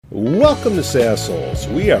Welcome to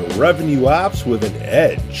SaaSholes. We are revenue ops with an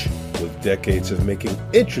edge. With decades of making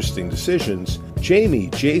interesting decisions, Jamie,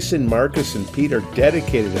 Jason, Marcus, and Pete are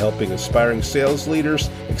dedicated to helping aspiring sales leaders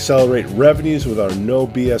accelerate revenues with our no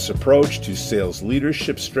BS approach to sales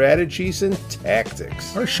leadership strategies and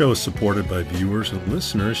tactics. Our show is supported by viewers and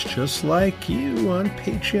listeners just like you on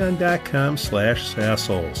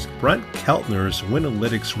patreon.com/SaaSholes. Brent Keltner's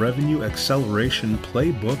Winalytics Revenue Acceleration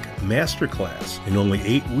Playbook Masterclass. In only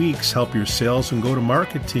 8 weeks, help your sales and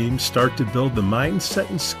go-to-market teams start to build the mindset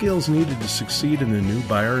and skills needed to succeed in the new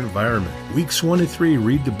buyer environment. Weeks 1 to 3,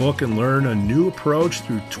 read the book and learn a new approach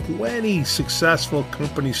through 20 successful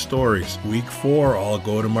company stories. Week 4, all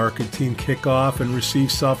go-to-market team kickoff and receive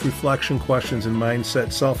self-reflection questions and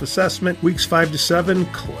mindset self-assessment. Weeks 5 to 7,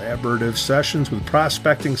 collaborative sessions with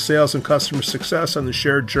prospecting, sales, and customer success on the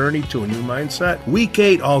shared journey to a new mindset. Week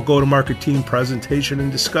 8, all go-to-market team presentation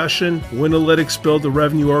and discussion. Winalytics, build the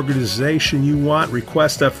revenue organization you want.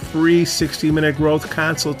 Request a free 60-minute growth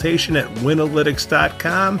consultation at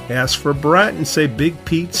winalytics.com. Ask for Brent and say Big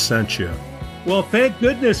Pete sent you. Well, thank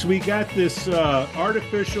goodness we got this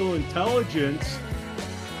artificial intelligence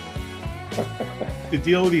to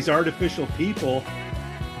deal with these artificial people.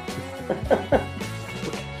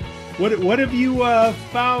 What have you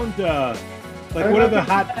found? What are the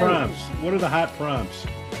hot prompts? What are the hot prompts?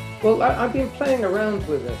 Well, I've been playing around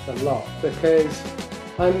with this a lot because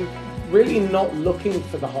I'm really not looking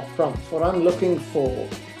for the hot prompts. What I'm looking for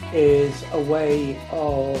is a way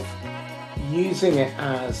of using it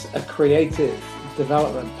as a creative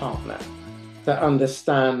development partner to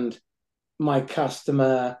understand my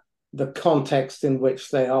customer, the context in which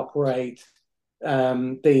they operate,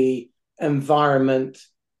 the environment.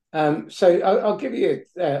 So I'll give you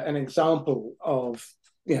an example of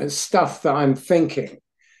stuff that I'm thinking,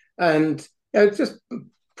 and just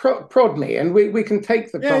prod me, and we can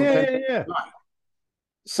take the prompt. Yeah.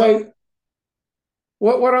 So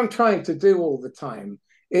what I'm trying to do all the time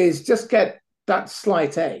is just get that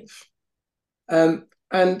slight edge. And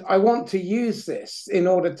I want to use this in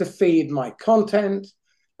order to feed my content.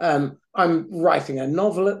 I'm writing a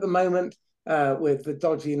novel at the moment with the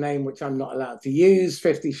dodgy name, which I'm not allowed to use,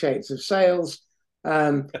 50 Shades of Sales.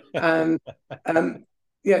 The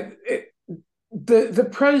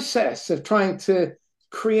process of trying to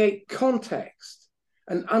create context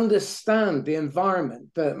and understand the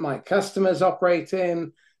environment that my customers operate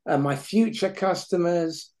in, my future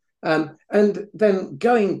customers, and then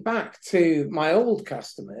going back to my old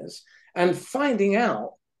customers and finding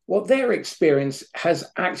out what their experience has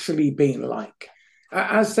actually been like.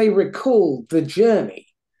 As they recall the journey,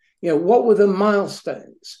 what were the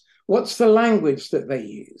milestones? What's the language that they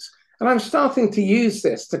use? And I'm starting to use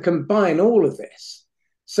this to combine all of this.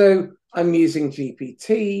 So I'm using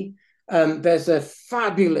GPT. There's a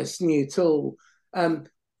fabulous new tool.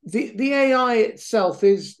 The AI itself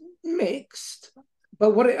is mixed,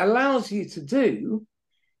 but what it allows you to do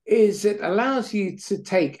is it allows you to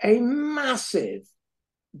take a massive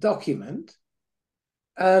document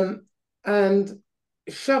and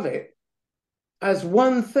shove it as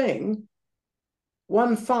one thing,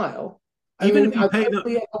 one file. Even if you pay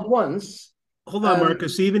once. Hold on,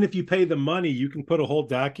 Marcus. Even if you pay the money, you can put a whole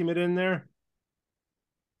document in there.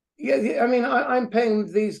 Yeah, I mean, I'm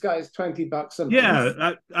paying these guys $20 a month.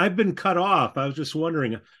 Yeah, I've been cut off. I was just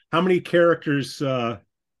wondering how many characters does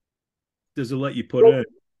it let you put in?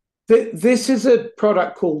 This is a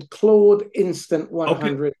product called Claude Instant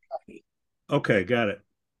 100. Okay, got it.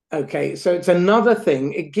 Okay, so it's another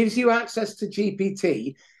thing. It gives you access to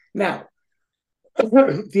GPT. Now,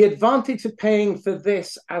 the advantage of paying for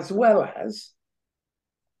this as well as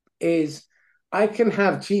is I can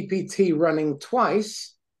have GPT running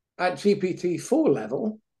twice at GPT-4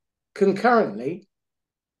 level concurrently,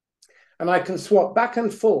 and I can swap back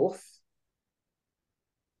and forth,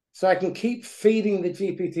 so I can keep feeding the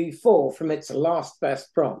GPT-4 from its last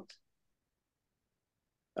best prompt.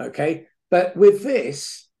 Okay, but with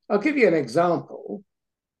this, I'll give you an example.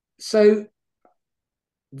 So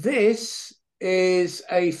this is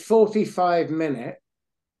a 45-minute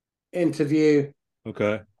interview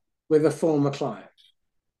with a former client.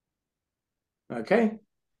 Okay,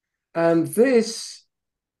 and this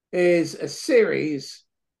is a series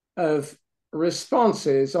of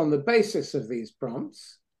responses on the basis of these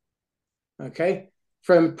prompts, okay,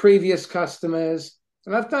 from previous customers.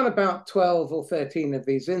 And I've done about 12 or 13 of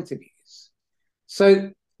these interviews.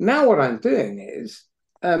 So now what I'm doing is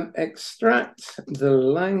extract the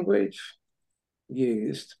language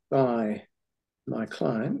used by my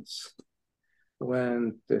clients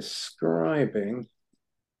when describing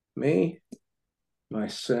me, my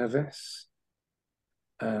service,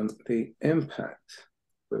 the impact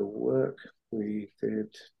the work we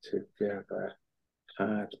did together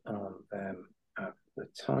had on them at the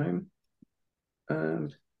time,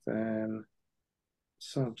 and then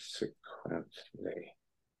subsequently.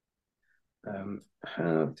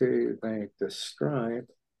 How do they describe?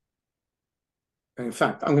 In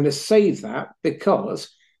fact, I'm going to save that, because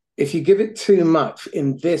if you give it too much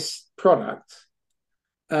in this product,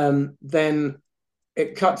 then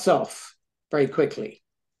it cuts off very quickly,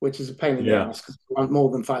 which is a pain in the ass because we want more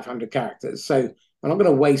than 500 characters. So I'm not going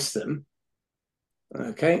to waste them.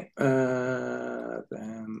 Okay.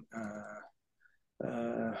 Then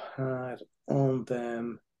had on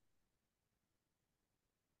them,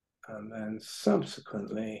 and then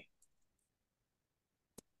subsequently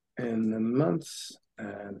in the months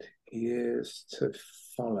and years to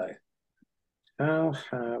follow, how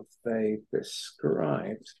have they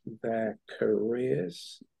described their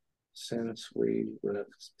careers since we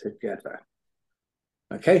worked together?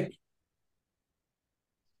 Okay.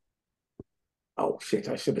 Oh shit!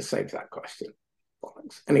 I should have saved that question.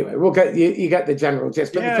 Anyway, we'll get you get the general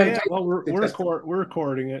gist. But yeah. Well, we're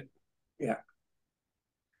recording it. Yeah.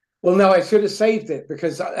 Well, no, I should have saved it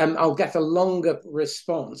because I'll get a longer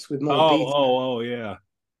response with more detail. Oh, yeah.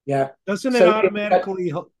 Yeah. Doesn't it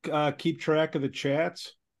automatically keep track of the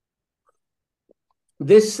chats?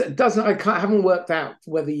 This doesn't. I haven't worked out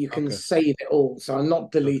whether you can save it all, so I'm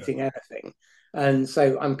not deleting anything, and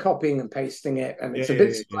so I'm copying and pasting it, and it's a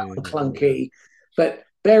bit clunky. But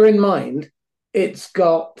bear in mind, it's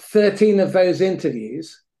got 13 of those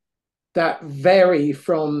interviews that vary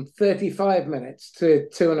from 35 minutes to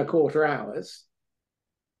 2.25 hours,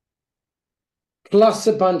 plus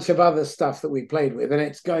a bunch of other stuff that we played with, and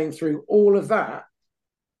it's going through all of that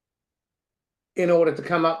in order to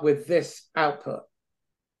come up with this output.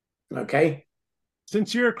 Okay.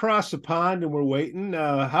 Since you're across the pond and we're waiting,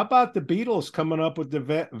 how about the Beatles coming up with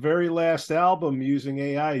the very last album using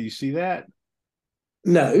AI? You see that?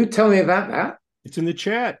 No, tell me about that. It's in the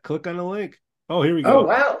chat. Click on the link. Oh, here we go. Oh,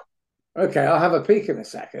 wow. Okay, I'll have a peek in a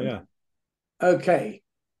second. Yeah. Okay.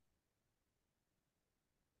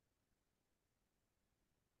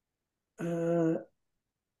 Okay.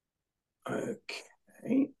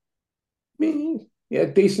 Yeah,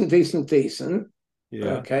 decent. Yeah.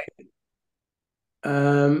 Okay.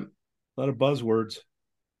 A lot of buzzwords.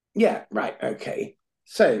 Yeah, right. Okay.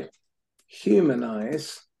 So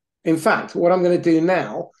humanize. In fact, what I'm going to do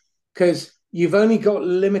now, because you've only got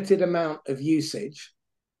limited amount of usage,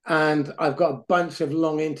 and I've got a bunch of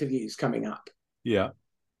long interviews coming up. Yeah.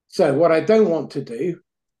 So what I don't want to do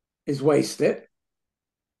is waste it.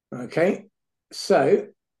 Okay. So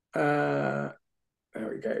there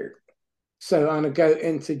we go. So I'm going to go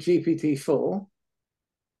into GPT-4,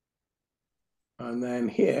 and then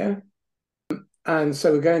here. And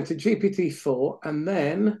so we're going to GPT-4, and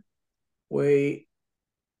then we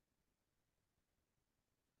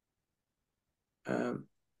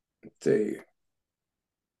do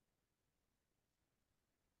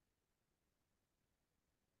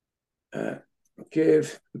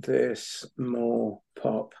give this more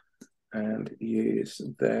pop and use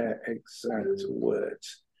their exact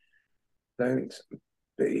words. Don't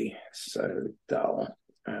be so dull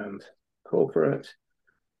and corporate.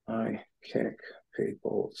 I kick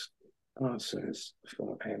people's asses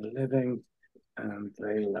for a living, and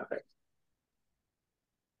they love it.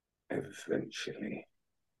 Eventually.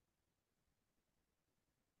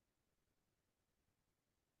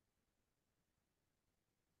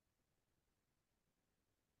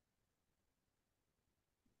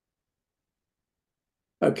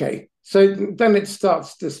 Okay, so then it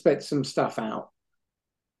starts to spit some stuff out,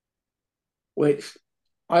 which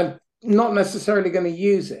I'm not necessarily going to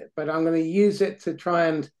use it, but I'm going to use it to try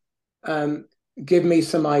and give me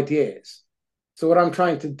some ideas. So what I'm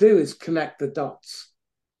trying to do is connect the dots.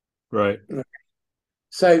 Right.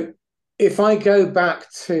 So if I go back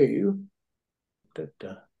to,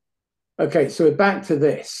 okay, so we're back to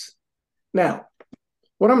this. Now,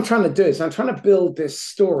 what I'm trying to do is I'm trying to build this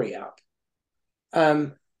story up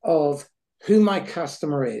of who my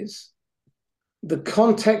customer is, the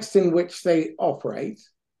context in which they operate,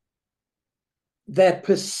 their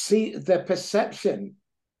perception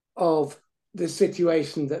of the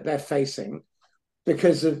situation that they're facing,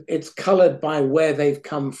 because it's colored by where they've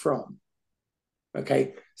come from.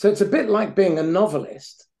 Okay, so it's a bit like being a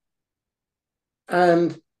novelist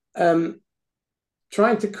and trying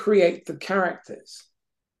to create the characters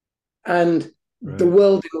and the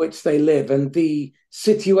world in which they live and the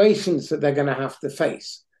situations that they're going to have to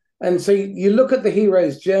face. And so you look at the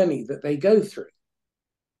hero's journey that they go through.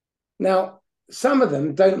 Now, some of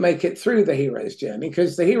them don't make it through the hero's journey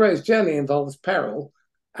because the hero's journey involves peril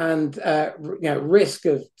and risk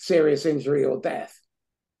of serious injury or death.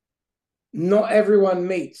 Not everyone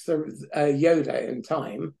meets the Yoda in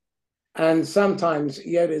time, and sometimes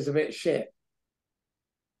Yoda's a bit shit.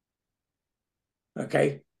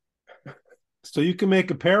 Okay. So you can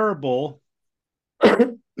make a parable.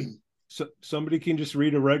 So somebody can just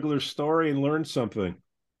read a regular story and learn something.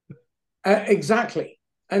 Exactly.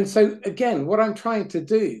 And so, again, what I'm trying to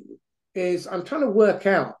do is I'm trying to work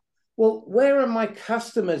out, well, where are my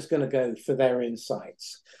customers going to go for their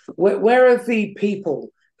insights? Where are the people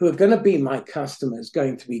who are going to be my customers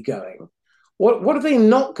going to be going? What are they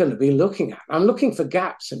not going to be looking at? I'm looking for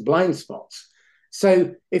gaps and blind spots.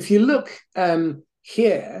 So if you look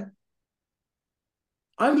here,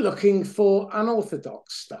 I'm looking for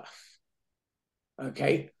unorthodox stuff.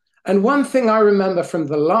 Okay. And one thing I remember from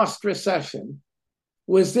the last recession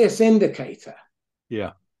was this indicator.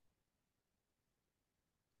 Yeah.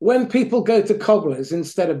 When people go to cobblers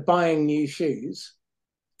instead of buying new shoes,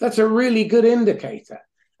 that's a really good indicator.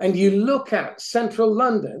 And you look at central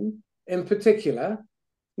London in particular,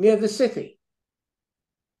 near the city.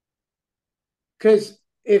 Because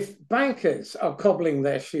if bankers are cobbling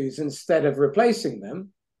their shoes instead of replacing them,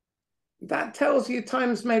 that tells you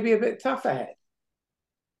times may be a bit tough ahead.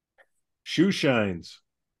 Shoe shines.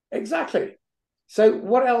 Exactly. So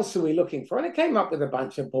what else are we looking for? And it came up with a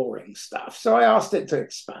bunch of boring stuff. So I asked it to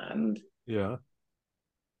expand. Yeah.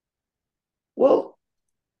 Well,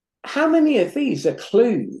 how many of these are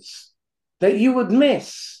clues that you would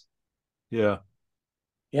miss? Yeah.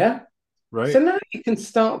 Yeah. Right. So now you can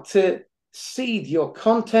start to seed your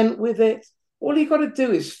content with it. All you got to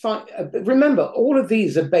do is remember, all of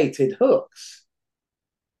these are baited hooks.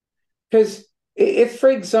 Because if, for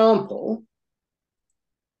example,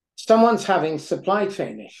 someone's having supply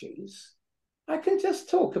chain issues, I can just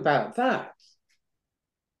talk about that.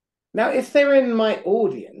 Now, if they're in my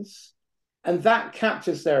audience and that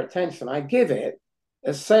captures their attention, I give it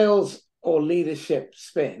a sales or leadership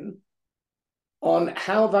spin on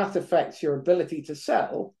how that affects your ability to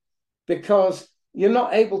sell, because you're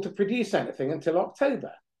not able to produce anything until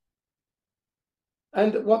October.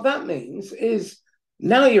 And what that means is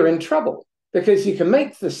now you're in trouble because you can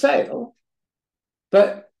make the sale,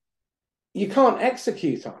 but you can't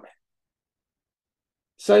execute on it.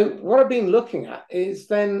 So what I've been looking at is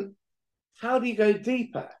then, how do you go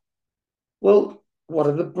deeper? Well, what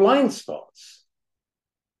are the blind spots?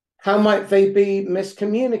 How might they be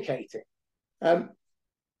miscommunicating?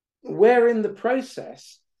 Where in the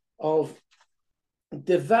process of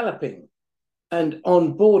developing and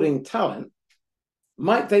onboarding talent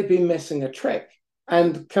might they be missing a trick?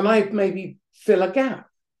 And can I maybe fill a gap?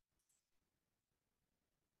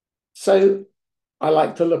 So I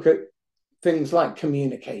like to look at things like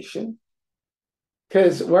communication,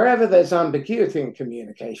 because wherever there's ambiguity in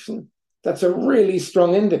communication, that's a really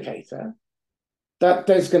strong indicator that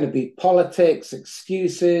there's going to be politics,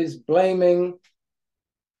 excuses, blaming.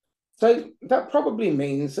 So that probably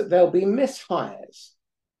means that there'll be mishires,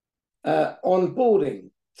 onboarding,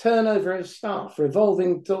 turnover of staff,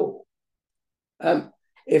 revolving door.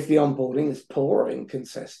 If the onboarding is poor or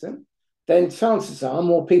inconsistent, then chances are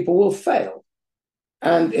more people will fail.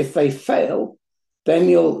 And if they fail, then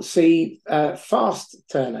you'll see fast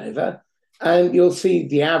turnover, and you'll see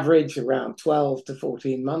the average around 12 to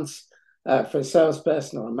 14 months for a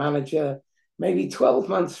salesperson or a manager, maybe 12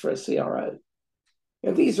 months for a CRO.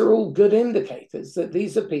 And these are all good indicators that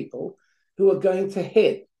these are people who are going to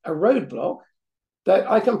hit a roadblock that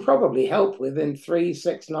I can probably help with in 3,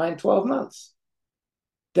 6, 9, 12 months.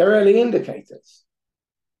 They're early indicators.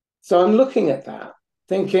 So I'm looking at that,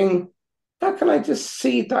 thinking, how can I just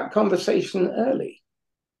seed that conversation early?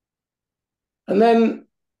 And then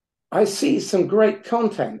I see some great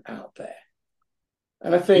content out there.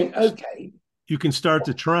 And I think, okay. You can start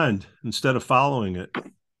the trend instead of following it.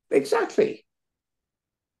 Exactly.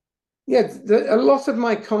 Yeah, a lot of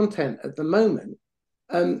my content at the moment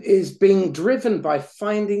is being driven by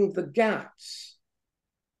finding the gaps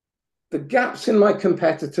in my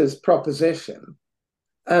competitor's proposition,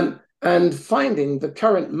 and finding the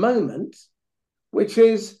current moment, which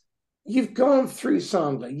is, you've gone through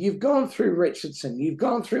Sandler, you've gone through Richardson, you've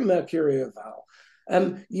gone through Mercurio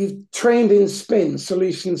Val, you've trained in spin,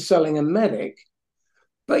 solution selling, and medic,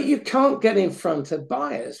 but you can't get in front of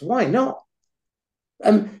buyers. Why not?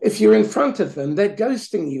 If you're in front of them, they're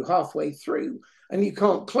ghosting you halfway through and you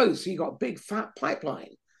can't close. So you've got a big fat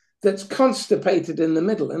pipeline that's constipated in the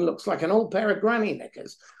middle and looks like an old pair of granny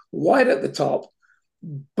knickers, wide at the top,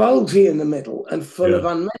 bulgy in the middle, and full of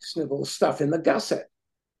unmentionable stuff in the gusset.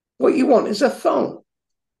 What you want is a thong.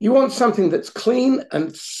 You want something that's clean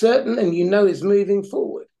and certain and you know is moving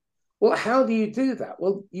forward. Well, how do you do that?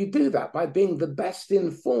 Well, you do that by being the best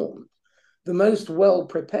informed, the most well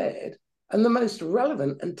prepared, and the most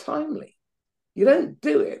relevant and timely. You don't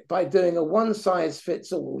do it by doing a one size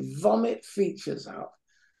fits all, vomit features out.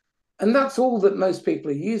 And that's all that most people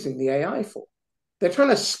are using the AI for. They're trying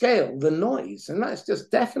to scale the noise, and that's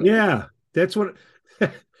just deafening. Yeah, that's what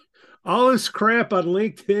all this crap on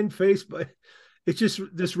LinkedIn, Facebook, it's just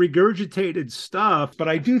this regurgitated stuff. But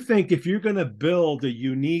I do think if you're going to build a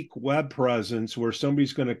unique web presence where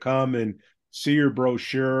somebody's going to come and see your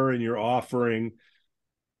brochure and your offering,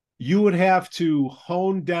 you would have to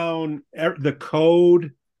hone down the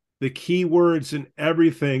code, the keywords, and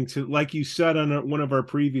everything to, like you said on one of our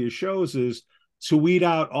previous shows, is to weed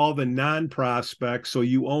out all the non-prospects so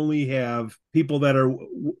you only have people that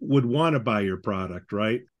would want to buy your product,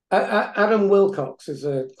 right? Adam Wilcox is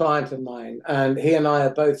a client of mine, and he and I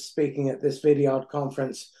are both speaking at this Vidyard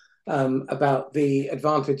conference about the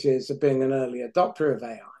advantages of being an early adopter of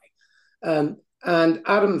AI. And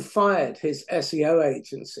Adam fired his SEO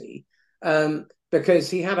agency because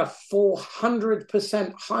he had a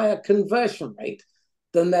 400% higher conversion rate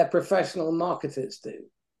than their professional marketers do.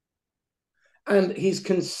 And he's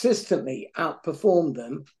consistently outperformed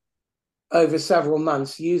them over several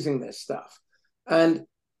months using this stuff. And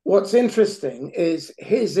what's interesting is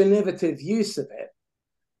his innovative use of it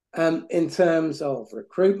in terms of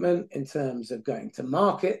recruitment, in terms of going to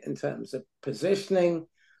market, in terms of positioning.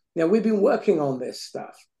 You know, we've been working on this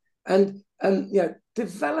stuff and you know,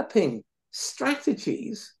 developing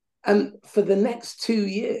strategies for the next 2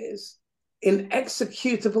 years in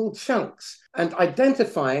executable chunks and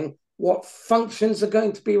identifying what functions are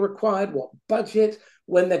going to be required, what budget,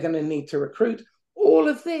 when they're going to need to recruit, all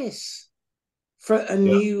of this for a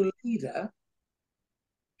new leader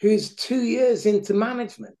who's 2 years into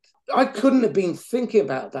management. I couldn't have been thinking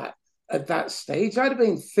about that at that stage. I'd have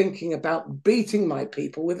been thinking about beating my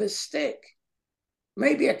people with a stick,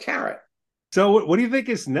 maybe a carrot. So what do you think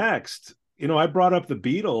is next? You know, I brought up the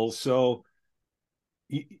Beatles, so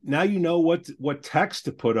now you know what text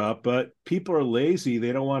to put up, but people are lazy.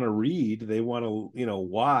 They don't want to read. They want to, you know,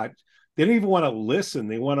 watch. They don't even want to listen.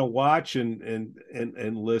 They want to watch and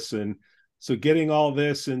listen. So getting all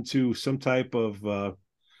this into some type of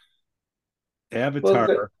avatar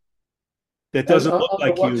Well, that doesn't look on the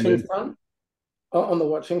like watching human. front, on the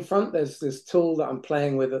watching front, there's this tool that I'm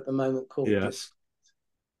playing with at the moment called Yeah. Disc.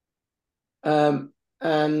 And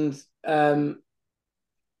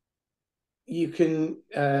you can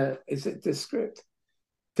is it Descript?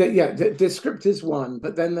 Yeah, Descript is one,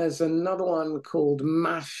 but then there's another one called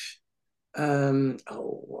Mash. What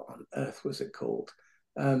on earth was it called?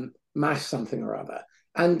 Mash something or other.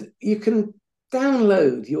 And you can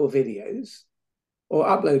download your videos or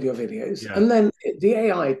upload your videos, Yeah. and then the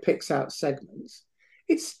AI picks out segments.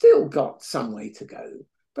 It's still got some way to go,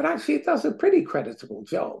 but actually it does a pretty creditable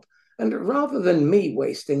job. And rather than me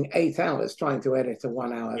wasting 8 hours trying to edit a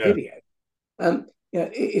 1 hour Yeah. video, you know,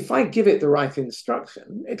 if I give it the right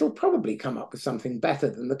instruction, it'll probably come up with something better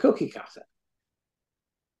than the cookie cutter.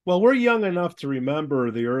 Well, we're young enough to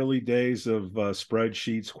remember the early days of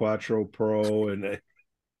spreadsheets, Quattro Pro, and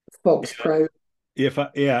Fox Pro.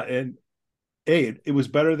 and hey, it was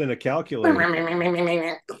better than a calculator.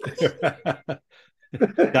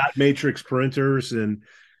 Dot matrix printers, and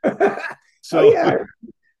Oh so yeah,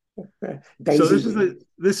 so Daisy.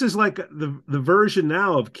 this is like the version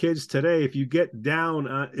now of kids today. If you get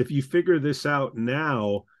down, if you figure this out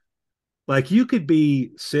now, like you could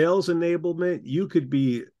be sales enablement, you could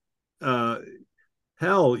be uh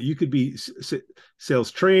hell, you could be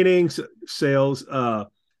sales training, sales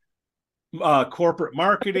corporate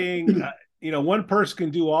marketing. You know, one person can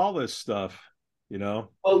do all this stuff, you know.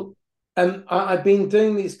 Well, I've been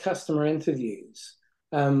doing these customer interviews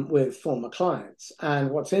with former clients, and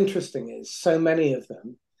what's interesting is so many of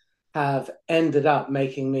them have ended up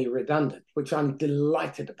making me redundant, which I'm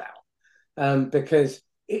delighted about, because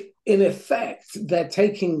in effect they're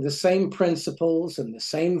taking the same principles and the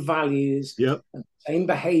same values Yep. and the same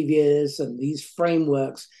behaviors and these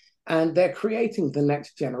frameworks, and they're creating the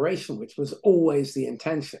next generation, which was always the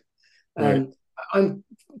intention. Right. Um,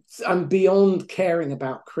 I'm beyond caring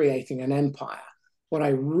about creating an empire. What I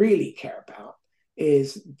really care about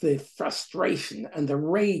is the frustration and the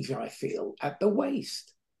rage I feel at the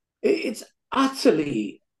waste. It's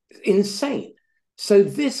utterly insane. So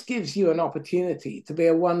this gives you an opportunity to be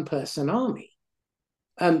a one-person army.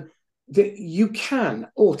 That you can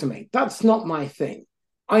automate. That's not my thing.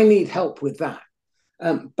 I need help with that.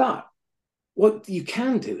 But what you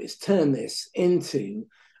can do is turn this into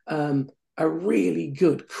a really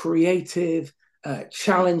good, creative,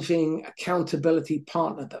 challenging accountability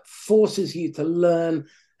partner that forces you to learn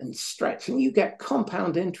and stretch, and you get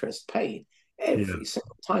compound interest paid every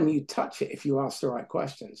single time you touch it if you ask the right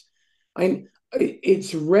questions. I mean,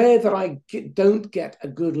 it's rare that don't get a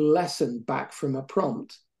good lesson back from a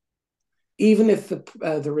prompt, even if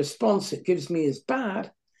the response it gives me is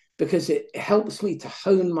bad, because it helps me to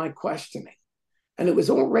hone my questioning. And it was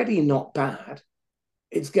already not bad.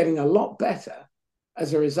 It's getting a lot better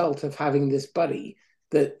as a result of having this buddy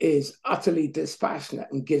that is utterly dispassionate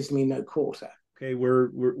and gives me no quarter. Okay,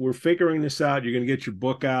 we're figuring this out. You're going to get your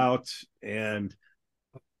book out, and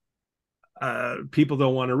people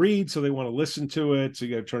don't want to read, so they want to listen to it. So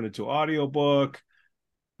you got to turn it to audiobook.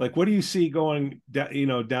 Like, what do you see going,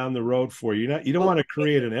 down the road for you? You don't want to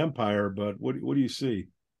create an empire, but what do you see?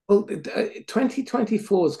 Well,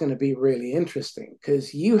 2024 is going to be really interesting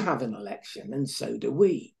because you have an election and so do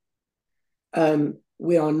we.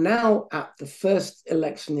 We are now at the first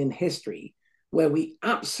election in history where we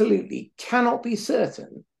absolutely cannot be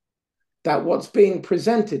certain that what's being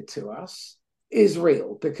presented to us is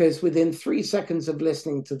real, because within 3 seconds of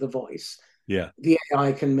listening to the voice, the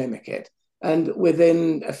AI can mimic it. And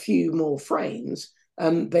within a few more frames,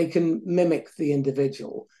 they can mimic the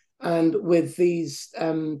individual. And with these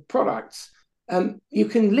products, you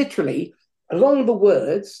can literally, along the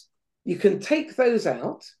words, you can take those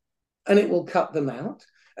out and it will cut them out.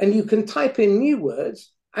 And you can type in new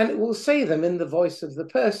words and it will say them in the voice of the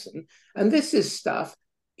person. And this is stuff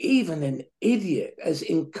even an idiot as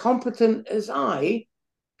incompetent as I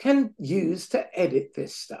can use to edit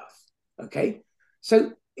this stuff. Okay?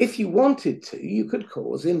 So if you wanted to, you could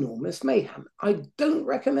cause enormous mayhem. I don't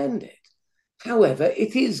recommend it. However,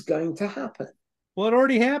 it is going to happen. Well, it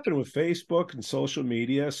already happened with Facebook and social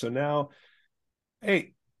media. So now,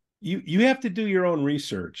 hey, you have to do your own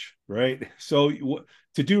research, right? So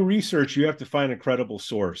to do research, you have to find a credible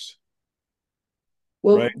source.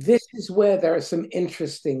 Well, right? This is where there are some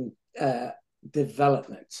interesting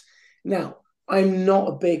developments. Now, I'm not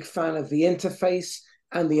a big fan of the interface,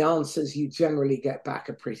 and the answers you generally get back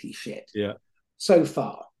are pretty shit. Yeah. So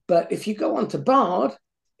far. But if you go onto Bard,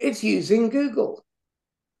 it's using Google.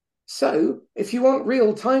 So if you want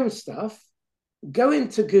real-time stuff, go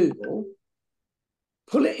into Google,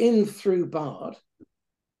 pull it in through Bard,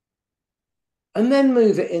 and then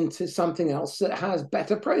move it into something else that has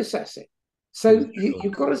better processing. So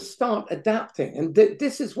you've got to start adapting. And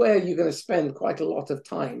this is where you're going to spend quite a lot of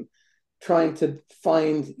time trying to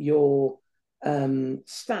find your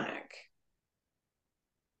stack.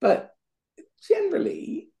 But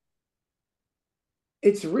generally,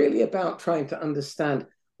 it's really about trying to understand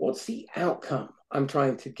what's the outcome I'm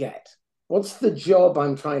trying to get? What's the job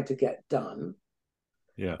I'm trying to get done?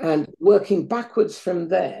 Yeah. And working backwards from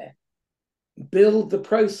there, build the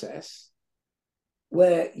process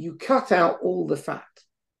where you cut out all the fat.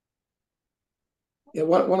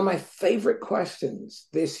 One of my favorite questions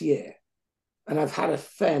this year, and I've had a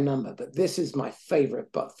fair number, but this is my favorite,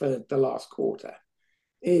 but for the last quarter,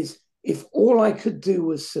 is if all I could do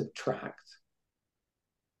was subtract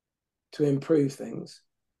to improve things,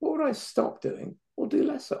 what would I stop doing or do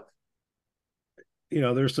less of?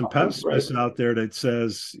 There's some pessimists out there that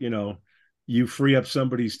says, you free up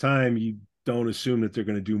somebody's time, you don't assume that they're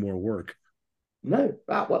going to do more work. No,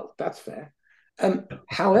 well, that's fair.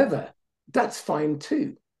 However, that's fine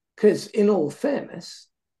too, because in all fairness,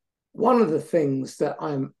 one of the things that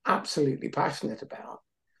I'm absolutely passionate about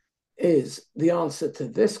is the answer to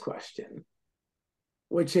this question,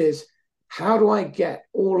 which is, how do I get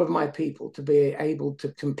all of my people to be able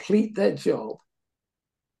to complete their job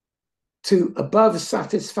to above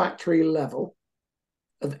satisfactory level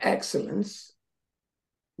of excellence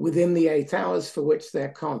within the 8 hours for which they're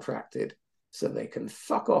contracted, so they can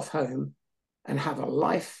fuck off home and have a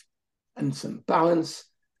life and some balance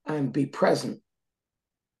and be present.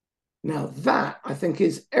 Now that, I think,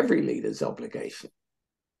 is every leader's obligation.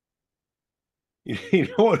 You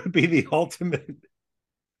know what would be the ultimate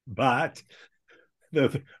bot,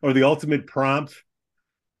 or the ultimate prompt?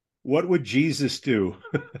 What would Jesus do?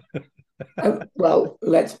 Well,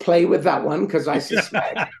 let's play with that one, because I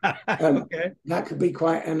suspect okay. that could be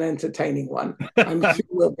quite an entertaining one. I'm sure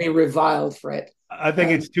we'll be reviled for it. I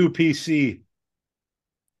think it's too PC.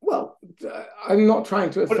 Well, I'm not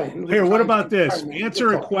trying to offend. Here, what about this?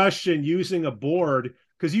 Answer a question using a board,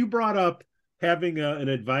 because you brought up having an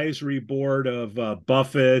advisory board of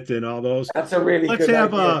Buffett and all those. That's a really Let's good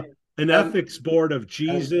have idea. An ethics board of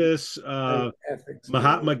Jesus,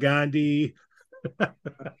 Mahatma Gandhi.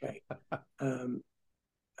 Okay.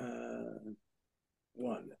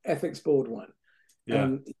 One ethics board one.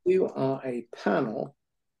 Yeah. You are a panel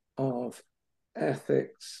of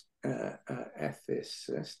ethicists.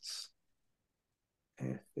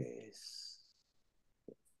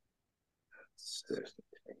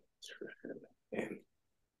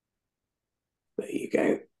 There you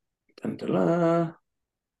go. Dun-dun-dun.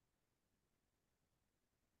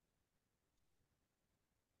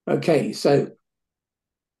 Okay, so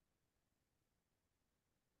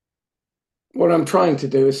what I'm trying to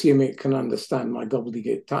do, assuming it can understand my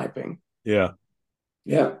gobbledygook typing, Yeah.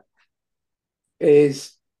 yeah,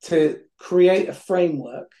 is to create a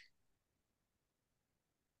framework.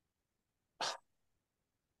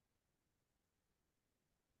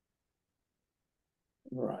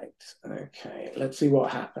 Right. Okay. Let's see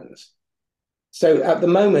what happens. So at the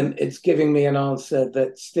moment, it's giving me an answer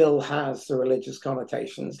that still has the religious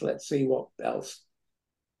connotations. Let's see what else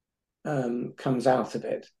comes out of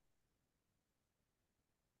it.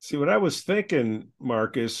 See, what I was thinking,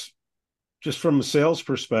 Marcus, just from a sales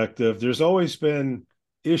perspective, there's always been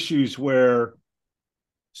issues where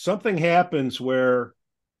something happens where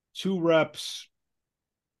two reps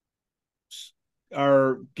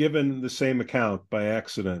are given the same account by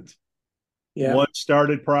accident. Yeah. One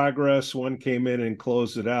started progress, one came in and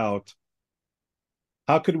closed it out.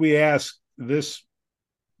 How could we ask this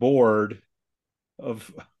board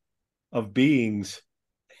of beings,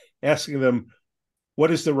 asking them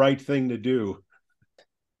what is the right thing to do?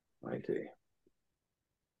 I do.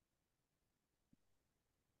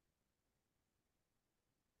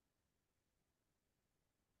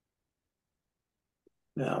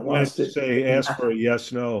 Now, I'm going whilst to it's say, ask for a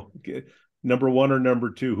yes, no. Number one or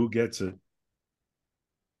number two, who gets it?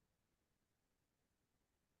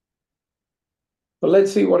 but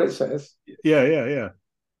let's see what it says. Yeah, yeah, yeah.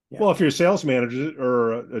 Yeah. Well, if you're a sales manager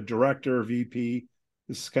or a director, VP,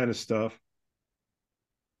 this kind of stuff.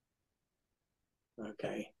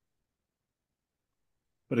 Okay.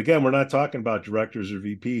 But again, we're not talking about directors or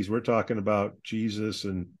VPs. We're talking about Jesus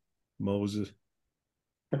and Moses.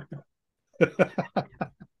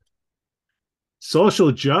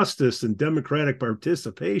 Social justice and democratic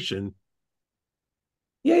participation.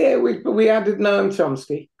 Yeah, we added Noam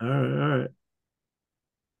Chomsky. All right, all right,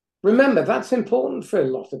 Remember, that's important for a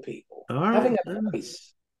lot of people. all right. Having a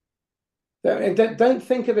voice. Don't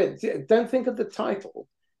think of it. Don't think of the title.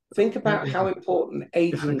 Think about how important Okay.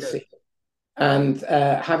 agency and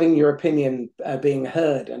having your opinion being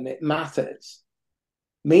heard and it matters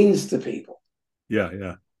means to people. Yeah,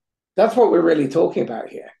 yeah. That's what we're really talking about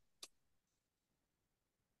here.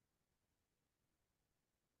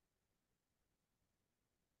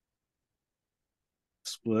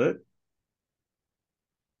 Split.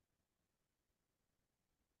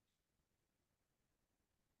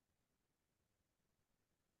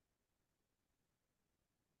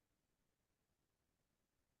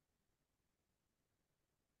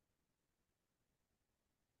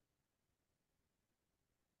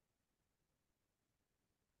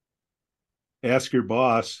 Ask your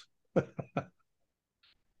boss.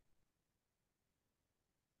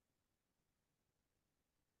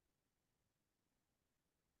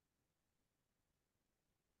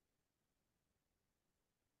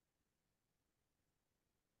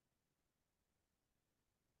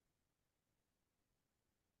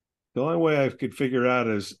 The only way I could figure out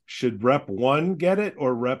is should rep one get it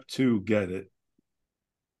or rep two get it?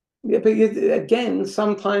 Yeah, but again,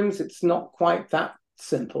 sometimes it's not quite that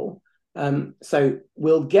simple. So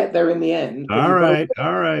we'll get there in the end, but All right,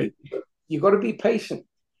 all right. you've got to be patient.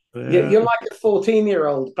 Yeah, You're like a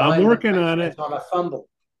 14-year-old I'm behind the working on it. on a fumble.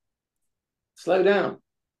 Slow down.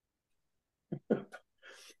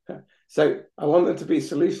 So I want them to be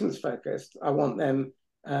solutions focused. I want them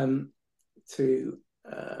to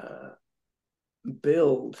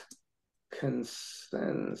build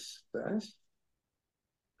consensus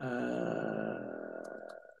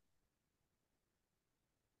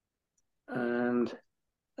and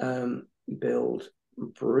build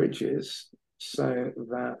bridges so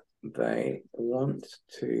that they want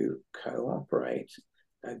to cooperate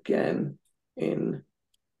again in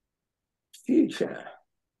future.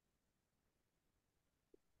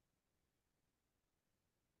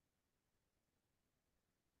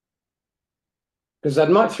 Because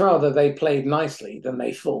I'd much rather they played nicely than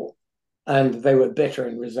they fought and they were bitter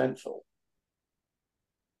and resentful.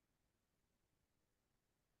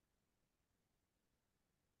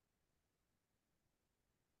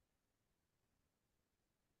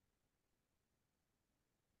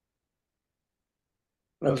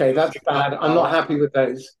 Okay, that's bad. I'm not happy with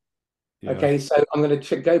those. Yeah. Okay, so I'm going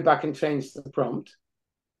to go back and change the prompt.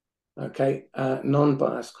 Okay,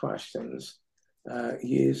 non-biased questions.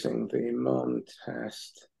 using the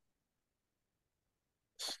Mon-test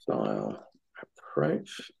style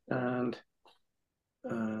approach and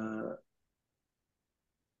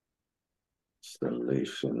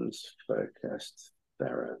solutions-focused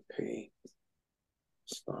therapy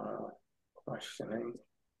style questioning.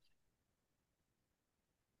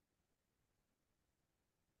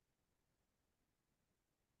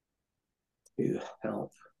 To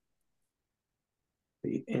help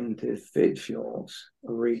the individuals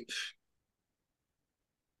reach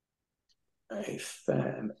a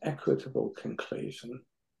fair and equitable conclusion,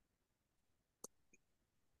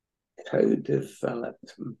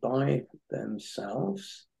 co-developed by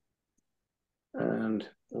themselves and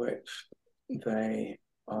which they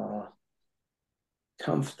are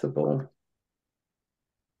comfortable,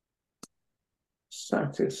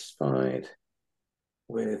 satisfied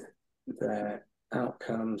with their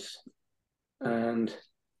outcomes, and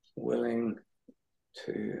willing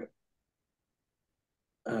to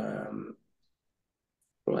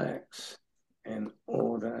flex in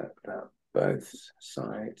order that both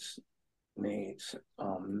sides' needs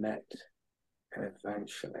are met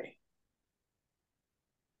eventually.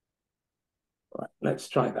 Right, let's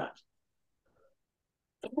try that.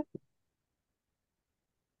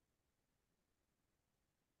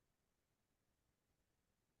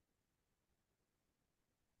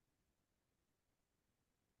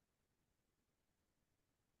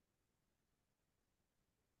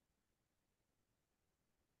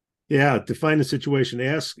 Yeah, define the situation.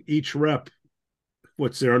 Ask each rep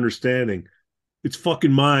what's their understanding. It's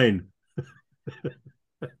fucking mine.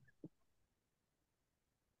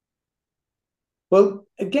 Well,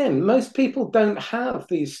 again, most people don't have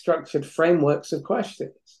these structured frameworks of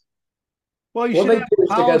questions. Well, you What should they have do a is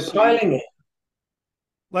they go policy. piling in.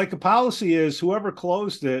 Like a policy is whoever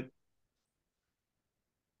closed it.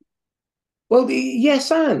 Well,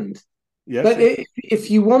 yes, and Yes. but if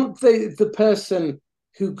you want the person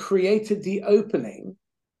who created the opening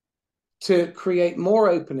to create more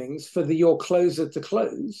openings for your closer to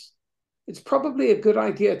close, it's probably a good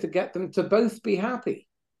idea to get them to both be happy.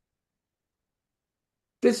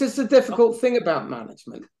 This is the difficult thing about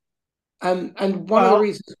management. And one of the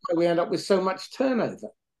reasons why we end up with so much turnover.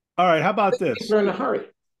 All right. How about this? People are in a hurry.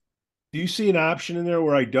 Do you see an option in there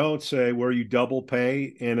where I don't say where you double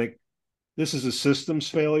pay and this is a systems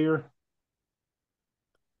failure?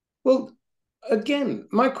 Well, again,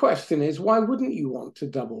 my question is, why wouldn't you want to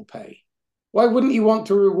double pay? Why wouldn't you want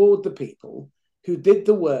to reward the people who did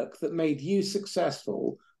the work that made you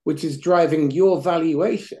successful, which is driving your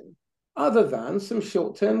valuation, other than some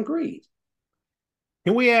short-term greed?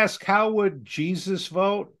 Can we ask how would Jesus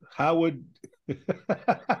vote? How would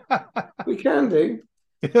We can do.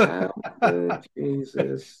 How would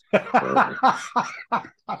Jesus vote? How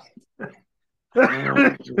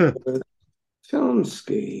would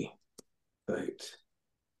Chomsky vote?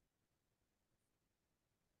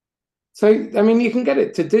 So, I mean, you can get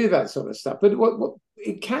it to do that sort of stuff, but what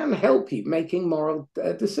it can help you making moral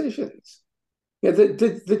decisions. Yeah,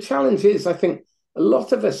 the challenge is, I think, a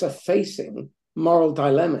lot of us are facing moral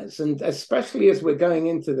dilemmas, and especially as we're going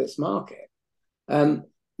into this market,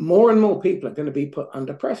 more and more people are going to be put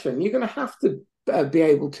under pressure, and you're going to have to be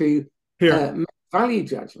able to make value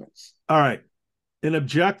judgments. All right. An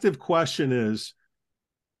objective question is,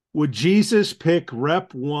 would Jesus pick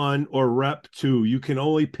rep 1 or rep 2? You can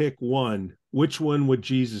only pick one. Which one would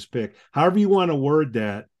Jesus pick? However you want to word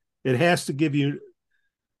that, it has to give you.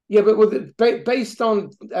 Yeah, but based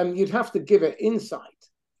on, you'd have to give it insight.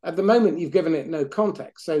 At the moment, you've given it no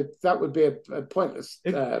context, so that would be a pointless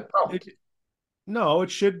prompt. No,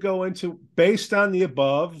 it should go into based on the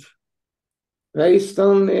above. Based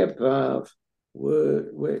on the above,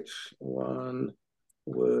 which one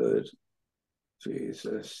would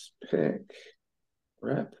Jesus pick?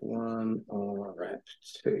 Rep 1 or rep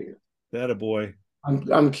 2? That a boy.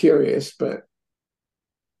 I'm curious, but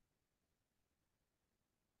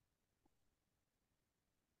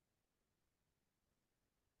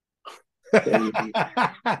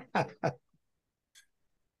I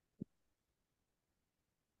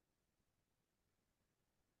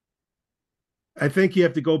think you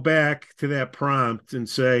have to go back to that prompt and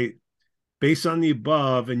say, based on the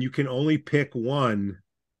above, and you can only pick one.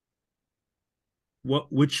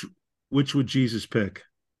 Which would Jesus pick?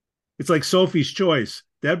 It's like Sophie's Choice.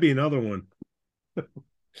 That'd be another one.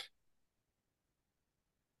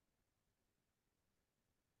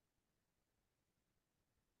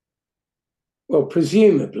 well,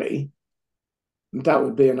 presumably that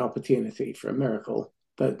would be an opportunity for a miracle,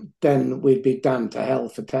 but then we'd be damned to hell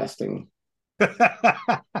for testing.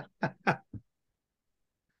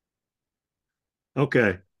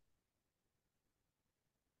 Okay.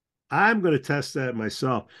 I'm going to test that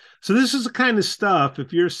myself. So this is the kind of stuff,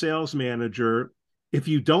 if you're a sales manager, if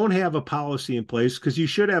you don't have a policy in place, because you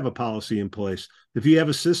should have a policy in place. If you have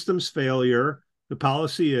a systems failure, the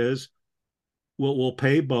policy is we'll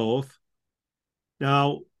pay both.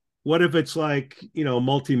 Now, what if it's like,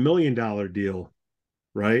 multi-million dollar deal,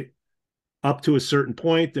 right? Up to a certain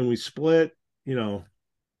point, then we split.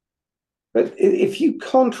 But if you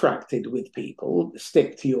contracted with people,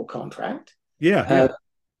 stick to your contract. Yeah, Uh, yeah,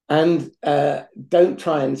 and don't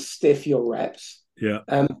try and stiff your reps. yeah.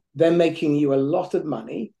 They're making you a lot of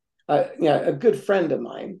money. A good friend of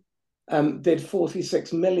mine did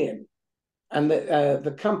 46 million, and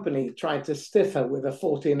the company tried to stiff her with a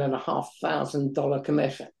 $14,500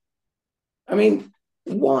 commission. I mean,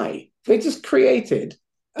 why? They just created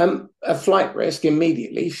a flight risk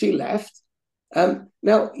immediately. She left.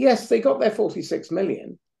 Now, yes, they got their 46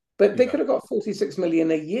 million, but they Yeah. could have got 46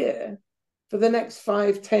 million a year for the next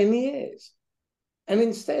 5, 10 years. And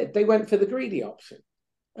instead, they went for the greedy option.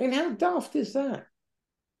 I mean, how daft is that?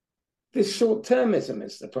 This short termism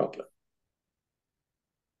is the problem.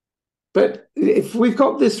 But if we've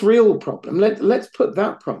got this real problem, let's put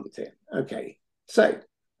that prompt in. Okay. So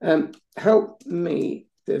help me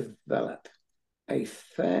develop a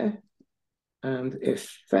fair and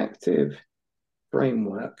effective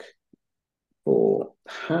framework for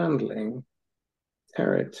handling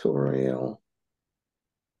territorial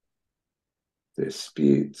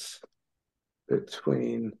disputes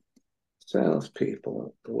between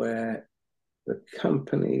salespeople where the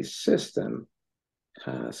company's system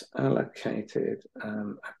has allocated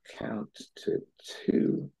an account to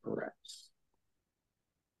 2 reps.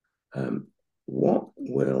 What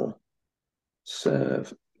will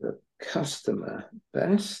serve the customer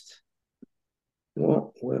best?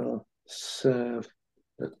 What will serve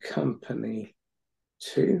the company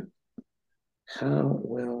too? How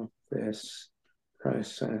will this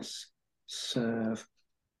process serve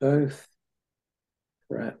both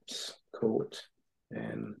reps caught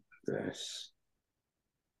in this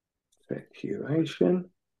situation,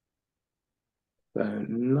 though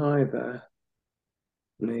neither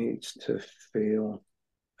needs to feel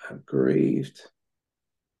aggrieved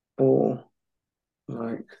or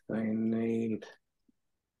like they need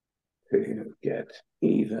to get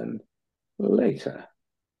even later?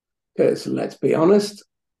 Because let's be honest,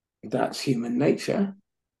 that's human nature.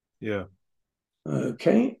 Yeah.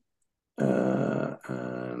 Okay.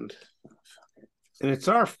 And And it's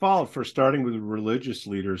our fault for starting with religious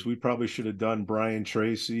leaders. We probably should have done Brian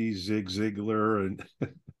Tracy, Zig Ziglar, and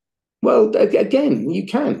well, again, you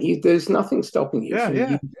can. There's nothing stopping you yeah, from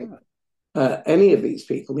yeah, using yeah. any of these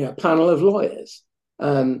people. A panel of lawyers,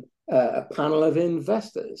 a panel of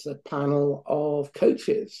investors, a panel of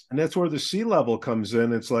coaches. And that's where the C-level comes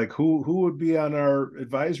in. It's like who would be on our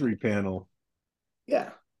advisory panel?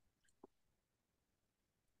 Yeah.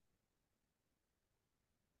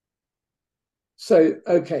 So,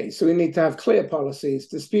 okay, so we need to have clear policies,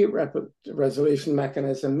 dispute resolution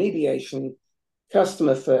mechanism, mediation,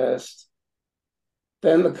 customer first,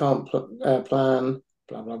 then the comp plan,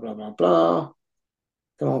 blah, blah, blah, blah, blah.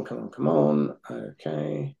 Come on, come on, come on.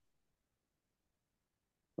 Okay.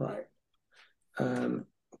 Right.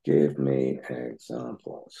 Give me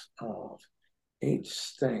examples of each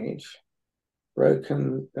stage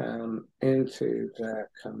broken down into their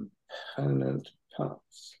component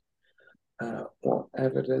parts. What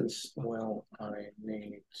evidence will I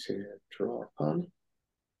need to draw upon?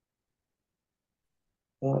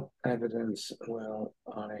 What evidence will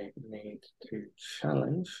I need to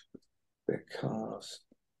challenge because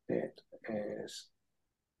it is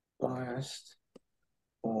biased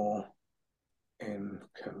or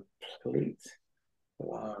incomplete,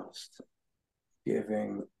 whilst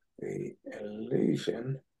giving the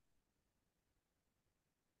illusion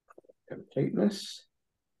of completeness?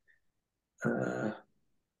 How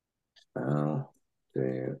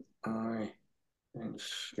do I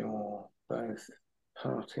ensure both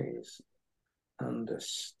parties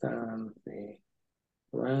understand the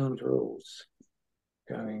ground rules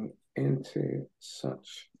going into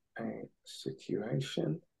such a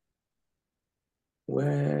situation?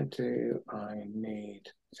 Where do I need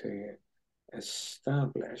to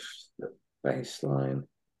establish the baseline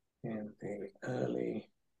in the early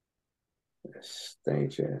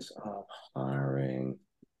stages of hiring,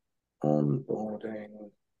 onboarding,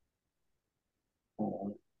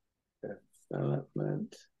 or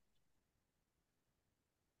development?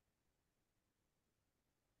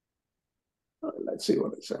 Let's see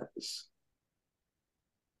what it says.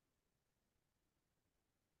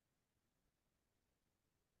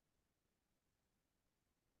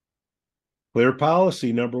 Clear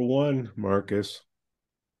policy, number one, Marcus.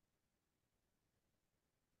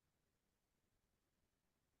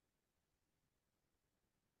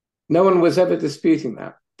 No one was ever disputing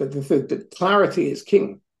that. But the clarity is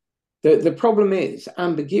king. The problem is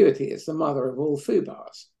ambiguity is the mother of all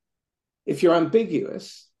foobarrs. If you're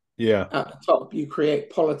ambiguous Yeah. at the top, you create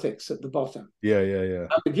politics at the bottom. Yeah, yeah, yeah.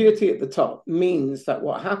 Ambiguity at the top means that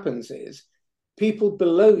what happens is people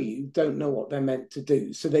below you don't know what they're meant to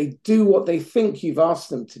do. So they do what they think you've asked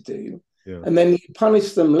them to do. Yeah. And then you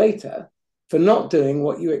punish them later for not doing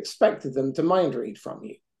what you expected them to mind read from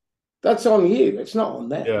you. That's on you. It's not on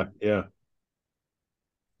them. Yeah, yeah.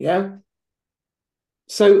 Yeah.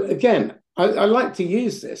 So again, I like to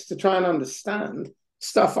use this to try and understand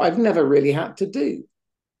stuff I've never really had to do.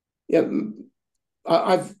 Yeah,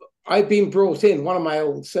 I've been brought in. One of my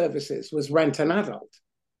old services was rent an adult,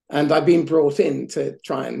 and I've been brought in to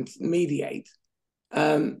try and mediate,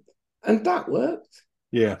 and that worked.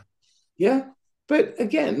 Yeah. Yeah, but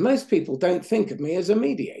again, most people don't think of me as a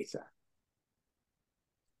mediator.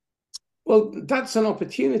 Well, that's an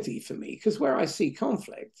opportunity for me because where I see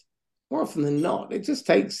conflict, more often than not, it just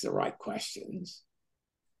takes the right questions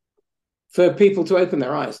for people to open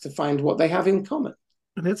their eyes to find what they have in common.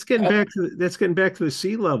 And that's getting back to the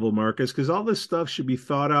C level, Marcus, because all this stuff should be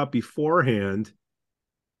thought out beforehand.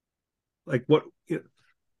 Like what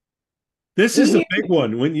this is the big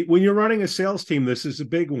one. When you're running a sales team, this is a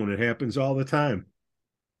big one. It happens all the time.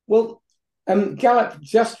 Well, Gallup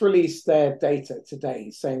just released their data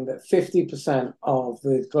today saying that 50% of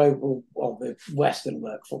the global, or the Western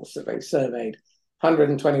workforce that they surveyed,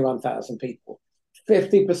 121,000 people,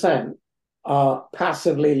 50% are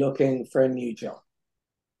passively looking for a new job.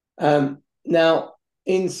 Now,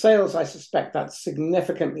 in sales, I suspect that's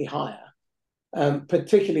significantly higher,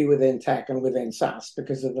 particularly within tech and within SaaS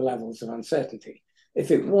because of the levels of uncertainty.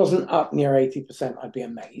 If it wasn't up near 80%, I'd be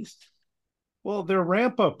amazed. Well, they're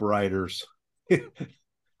ramp up riders.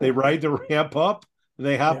 They ride the ramp up, and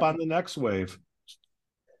they hop on the next wave.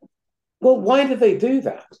 Well, why do they do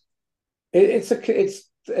that? It's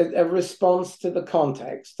a response to the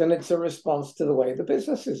context, and it's a response to the way the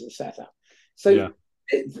businesses are set up. So,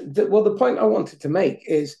 the point I wanted to make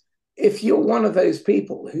is if you're one of those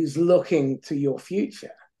people who's looking to your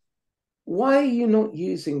future, why are you not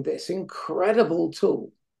using this incredible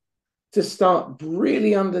tool to start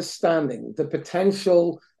really understanding the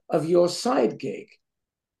potential of your side gig?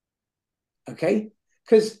 Okay?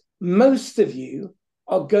 Because most of you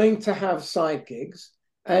are going to have side gigs,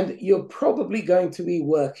 and you're probably going to be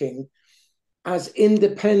working as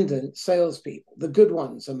independent salespeople, the good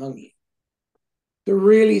ones among you, the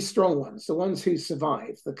really strong ones, the ones who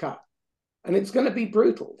survive the cut. And it's going to be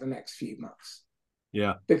brutal the next few months.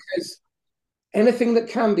 Yeah. Because anything that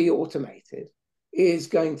can be automated is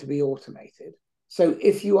going to be automated. So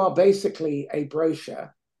if you are basically a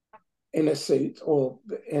brochure in a suit or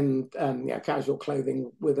in casual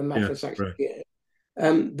clothing with a metrosexual gear,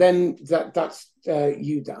 then that's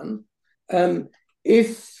you done.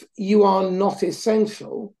 If you are not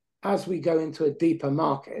essential as we go into a deeper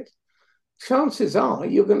market, chances are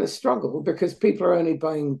you're going to struggle because people are only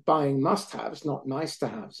buying must-haves, not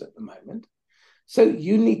nice-to-haves at the moment. So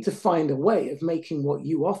you need to find a way of making what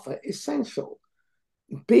you offer essential.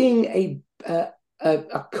 Being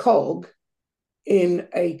a cog in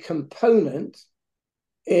a component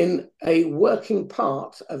in a working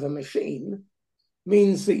part of a machine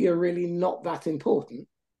means that you're really not that important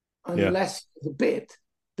unless the bit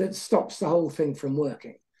that stops the whole thing from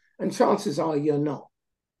working. And chances are you're not.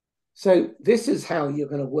 So this is how you're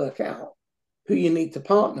going to work out who you need to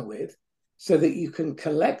partner with so that you can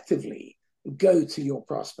collectively go to your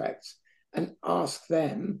prospects and ask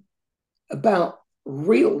them about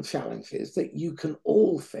real challenges that you can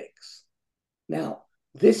all fix. Now,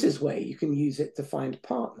 this is where you can use it to find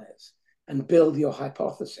partners and build your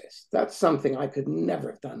hypothesis. That's something I could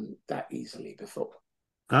never have done that easily before.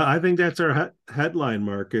 I think that's our headline,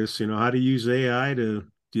 Marcus. How to use AI to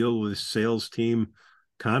deal with sales team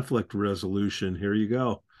conflict resolution. Here you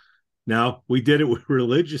go. Now, we did it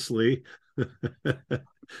religiously.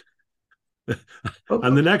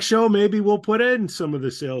 On the next show, maybe we'll put in some of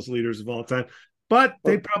the sales leaders of all time, but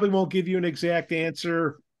they probably won't give you an exact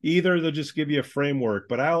answer either. They'll just give you a framework,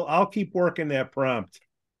 but I'll keep working that prompt,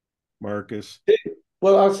 Marcus.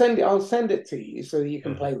 Well, I'll send it to you so that you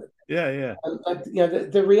can play with it. Yeah.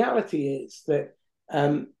 The reality is that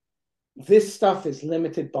this stuff is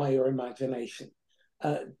limited by your imagination.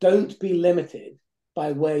 Don't be limited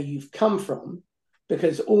by where you've come from,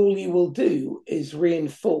 because all you will do is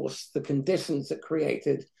reinforce the conditions that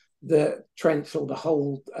created the trench or the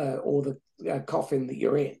hole or the coffin that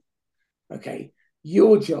you're in. Okay.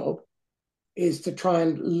 Your job is to try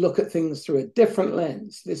and look at things through a different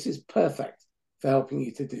lens. This is perfect for helping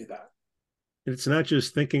you to do that. It's not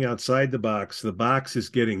just thinking outside the box is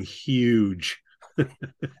getting huge.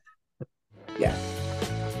 Yeah.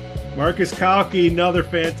 Marcus Kalki, another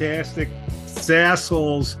fantastic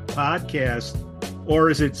Sassholes podcast,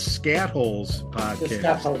 or is it Scatholes podcast?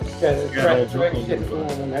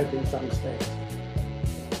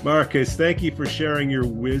 Marcus, thank you for sharing your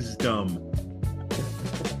wisdom.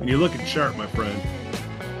 And you're looking sharp, my friend.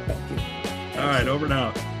 All right, over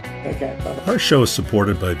now. Okay, bye-bye. Our show is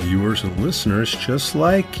supported by viewers and listeners just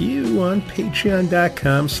like you on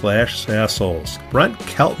patreon.com/sassholes. Brent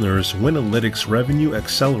Keltner's Winalytics Revenue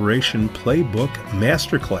Acceleration Playbook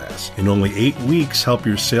Masterclass. In only 8 weeks, help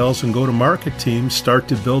your sales and go-to-market teams start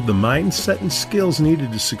to build the mindset and skills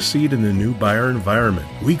needed to succeed in the new buyer environment.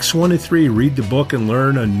 Weeks 1 to 3, read the book and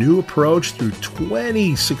learn a new approach through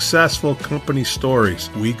 20 successful company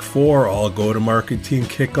stories. Week 4, all go-to-market team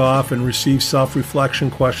kick off and receive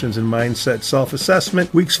self-reflection questions and mindset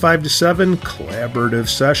self-assessment. Weeks 5 to 7, collaborative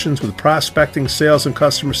sessions with prospecting, sales, and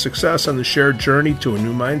customer success on the shared journey to a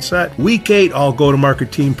new mindset. Week 8, all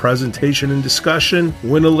go-to-market team presentation and discussion.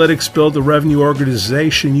 Winalytics, build the revenue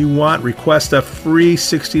organization you want. Request a free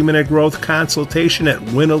 60-minute growth consultation at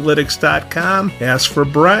winalytics.com. Ask for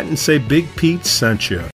Brent and say Big Pete sent you.